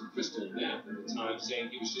influence of crystal meth at the time, saying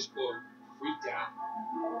he was just, quote, freaked out.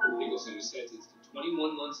 Nicholson was sentenced to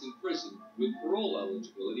 21 months in prison with parole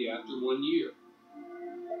eligibility after 1 year.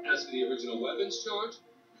 As for the original weapons charge,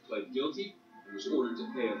 he pled guilty and was ordered to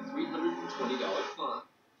pay a $320 fine.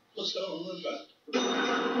 What's going on,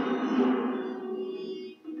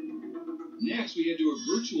 Next, we head to a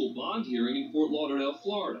virtual bond hearing in Fort Lauderdale,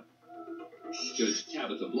 Florida. Judge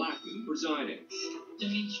Tabitha Blackman presiding.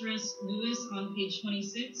 Demetrius Lewis on page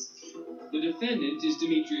 26. The defendant is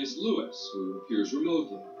Demetrius Lewis, who appears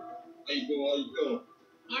remotely. How you doing?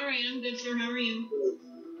 All right, I'm good, sir. How are you?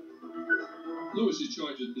 Lewis is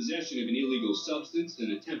charged with possession of an illegal substance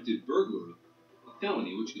and attempted burglary, a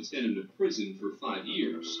felony which could send him to prison for 5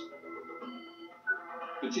 years.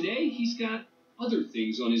 But today, he's got other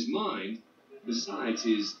things on his mind besides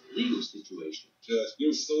his legal situation. Judge,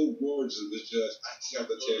 you're so gorgeous, Judge. I just have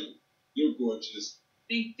to tell you, you're gorgeous.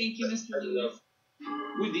 Thank you, Mr. Lewis.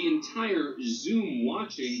 With the entire Zoom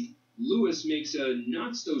watching, Lewis makes a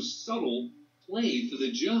not-so-subtle play for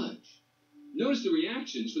the judge. Notice the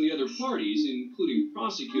reactions from the other parties, including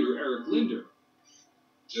prosecutor Eric Linder.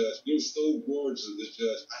 Judge, you're so gorgeous,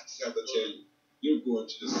 Judge. I just have to tell you, you're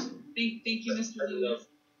gorgeous. Thank you, Mr. Lewis.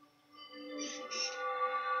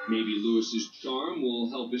 Maybe Lewis's charm will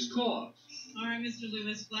help his cause. All right, Mr.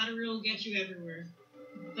 Lewis, flattery will get you everywhere.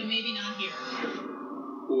 But maybe not here.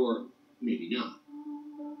 Or maybe not.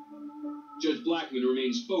 Judge Blackman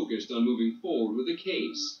remains focused on moving forward with the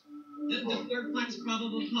case. The court finds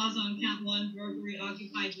probable cause on count 1, burglary,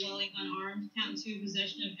 occupied dwelling, unarmed. Count 2,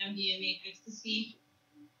 possession of MDMA ecstasy.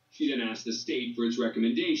 She then asked the state for its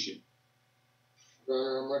recommendation. Your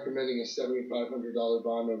Honor, I'm recommending a $7,500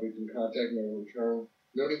 bond over can contact me in return.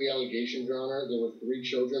 Noting the allegations, Your Honor, there were 3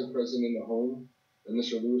 children present in the home that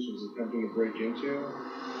Mr. Lewis was attempting to break into.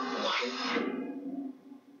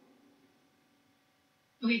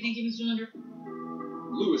 Okay, thank you, Mr. Linder.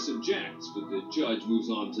 Lewis objects, but the judge moves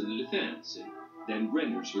on to the defense and then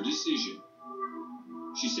renders her decision.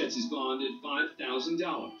 She sets his bond at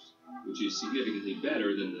 $5,000, which is significantly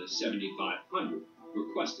better than the $7,500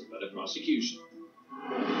 requested by the prosecution.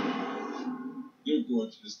 You're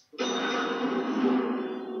gorgeous.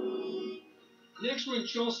 Next, we're in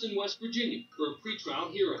Charleston, West Virginia, for a pretrial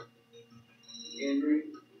hearing. Henry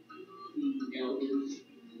T. Eldon.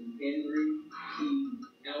 Henry T.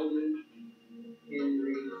 Eldon.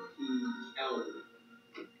 Henry T. Eldon.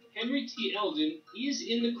 Henry T. Eldon is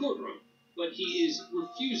in the courtroom, but he is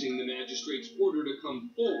refusing the magistrate's order to come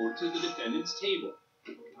forward to the defendant's table.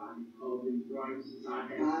 Get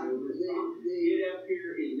up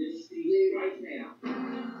here in this seat right now.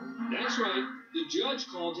 That's right, the judge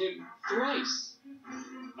called him thrice.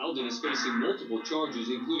 Eldon is facing multiple charges,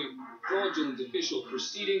 including fraudulent official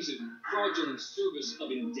proceedings and fraudulent service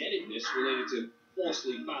of indebtedness related to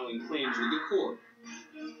falsely filing claims with the court.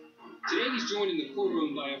 Today he's joined in the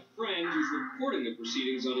courtroom by a friend who's recording the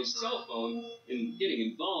proceedings on his cell phone and getting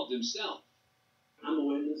involved himself. I'm a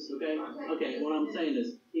witness, okay? Okay, what I'm saying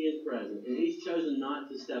is, he is present, and he's chosen not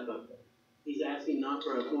to step up there. He's asking not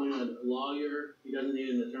for an appointed lawyer. He doesn't need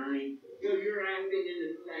an attorney. So you're acting in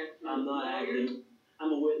the capacity. I'm not acting.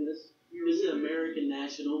 I'm a witness. This is American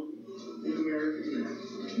National.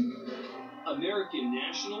 American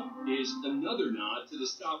National is another nod to the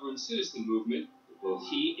sovereign citizen movement that both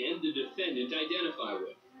he and the defendant identify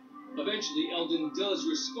with. Eventually, Eldon does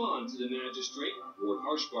respond to the magistrate, Ward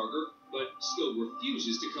Harshbarger, but still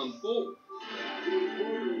refuses to come forward.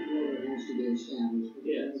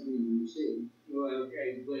 Yes. Well,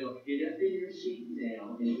 okay, well, get up in your seat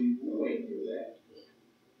now, and we will wait for that.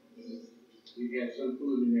 You got some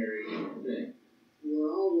preliminary thing.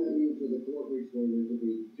 We're all ready for the court reporter to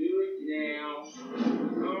be. Do it now.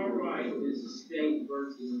 All right, this is State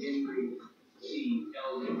versus Henry T.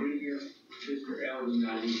 Eldon Jr. Mr. Eldon,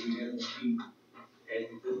 I need you to have a seat as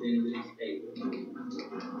you present this statement.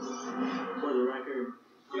 For the record,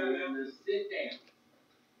 Sit down.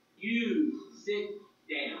 You sit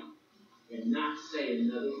down and not say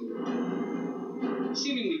another word.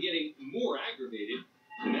 Seemingly getting more aggravated,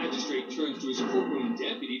 the magistrate turns to his courtroom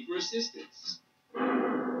deputy for assistance.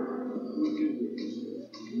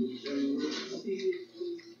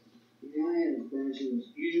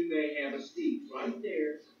 You may have a seat right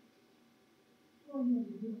there.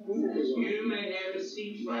 You may have a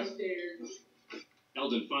seat right there.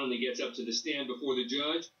 Eldon finally gets up to the stand before the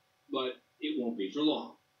judge, but it won't be for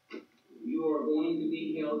long. You are going to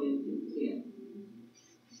be held in contempt.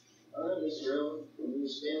 All right, Mr. Eldon, will you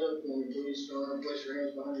stand up and please place your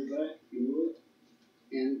hands behind your back, if you would?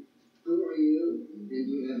 And who are you? And do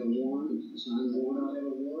you have a warrant? Signed warrant? I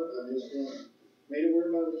don't have a warrant. I just made a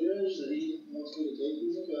word by the judge that he wants me to take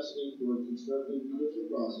you into custody for a constructive judicial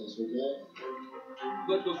process, okay?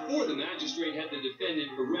 But before the magistrate had the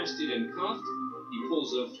defendant arrested and cuffed, he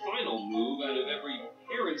pulls a final move out of every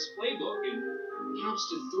parent's playbook and counts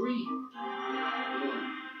to 3.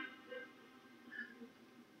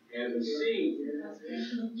 Have a seat.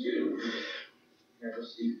 2. Have a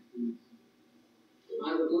seat, please. I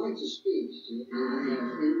would like to speak to you. I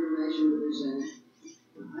have information to present.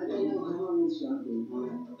 I don't know how long it's going to be.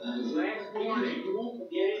 Last warning.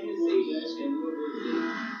 Get in your seat and we'll proceed.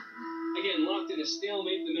 Again, locked in a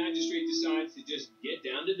stalemate, the magistrate decides to just get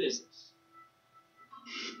down to business.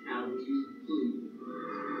 Now, would you please?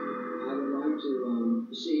 I would like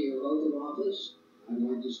to see your oath of office. I'd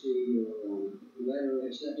like to see your letter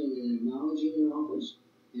accepting and acknowledging your office.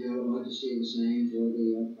 And I would like to see the same for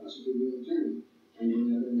the prosecuting attorney. And you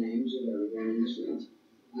know the names of everyone in this room.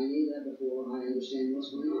 I need that before I understand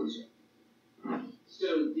what's going on, sir.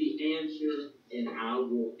 So the answer, and I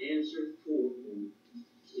will answer for him,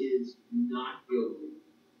 is not guilty.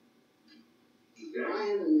 I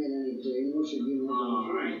haven't made any plea, nor should you.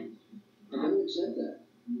 All right. I don't accept that.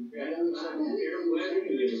 I don't accept anything. Whether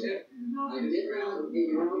you accept. I did not in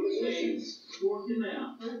your opposition. Working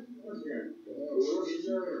out.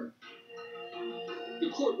 The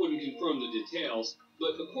court wouldn't confirm the details,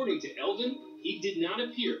 but according to Eldon, he did not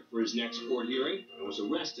appear for his next court hearing and was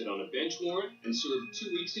arrested on a bench warrant and served 2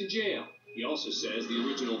 weeks in jail. He also says the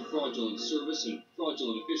original fraudulent service and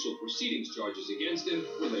fraudulent official proceedings charges against him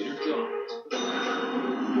were later dropped.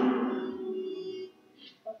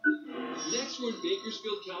 Next, we're in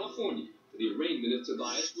Bakersfield, California, for the arraignment of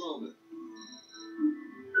Tobias Roman.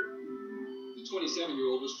 The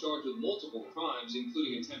 27-year-old was charged with multiple crimes,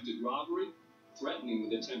 including attempted robbery, threatening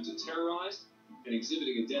with attempt to terrorize, and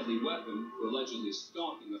exhibiting a deadly weapon for allegedly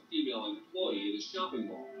stalking a female employee at a shopping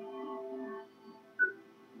mall.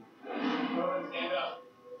 Stand up.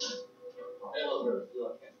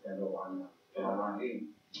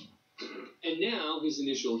 And now his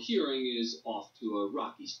initial hearing is off to a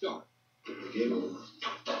rocky start. Stand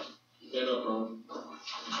up, Ron.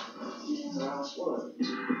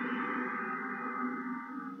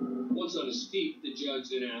 Once on his feet, the judge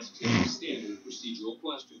then asks him a standard procedural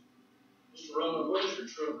question. Mr. Roman, what is your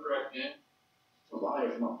true and correct name?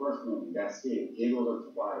 Tobias, my first name. That's it. Giggles or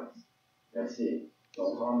Tobias. That's it.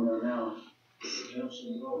 Don't call me that now.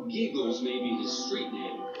 Giggles may be his street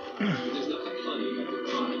name, but there's nothing funny about the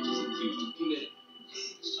crimes he's accused of committing.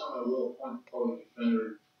 This time I will appoint the public defender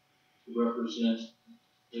to represent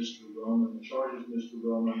Mr. Roman. The charges, Mr.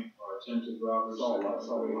 Roman, are attempted robbery.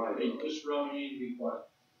 Sorry. Hey, Mr. Roman, you need to be quiet.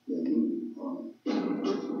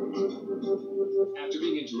 After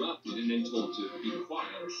being interrupted and then told to be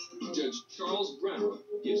quiet, Judge Charles Brown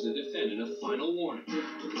gives the defendant a final warning.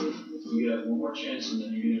 You have one more chance and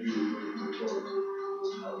then you interview with the court.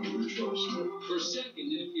 I'll give you a choice. For a second,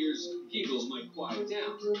 it appears Giggles might quiet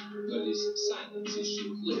down, but his silence is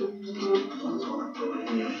short-lived.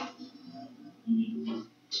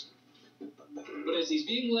 But as he's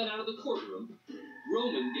being led out of the courtroom,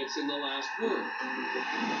 Roman gets in the last word.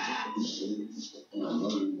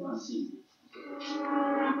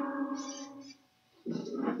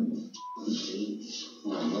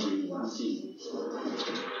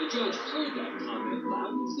 The judge heard that comment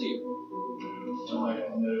loud and clear. I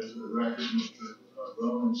admit for the record, Mr.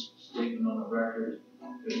 Roman's statement on the record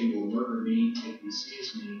that he will murder me if he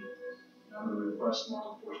sees me. I'm going to request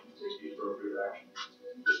law enforcement take the appropriate action.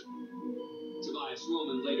 Tobias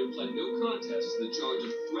Roman later pled no contest to the charge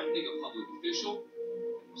of threatening a public official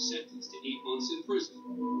and was sentenced to 8 months in prison.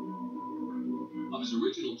 Of his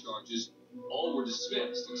original charges, all were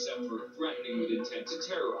dismissed except for threatening with intent to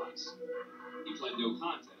terrorize. He pled no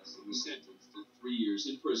contest and was sentenced to 3 years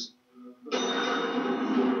in prison.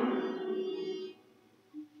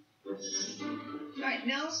 Right,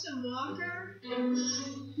 Nelson Walker.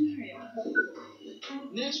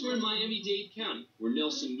 Next, we're in Miami-Dade County, where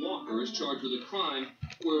Nelson Walker is charged with a crime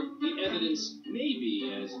where the evidence may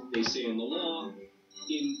be, as they say in the law,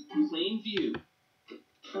 in plain view.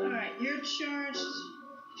 All right, you're charged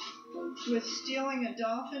with stealing a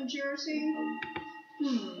Dolphin jersey.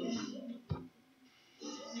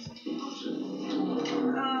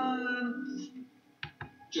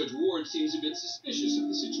 Judge Ward seems a bit suspicious of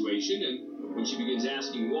the situation, and when she begins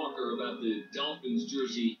asking Walker about the Dolphins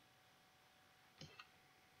jersey,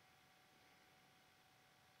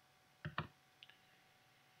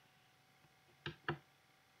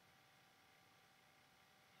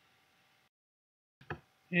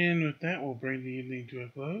 And with that, we'll bring the evening to a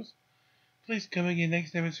close. Please come again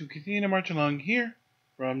next time as we continue to march along here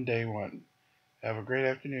from day one. Have a great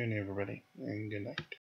afternoon, everybody, and good night.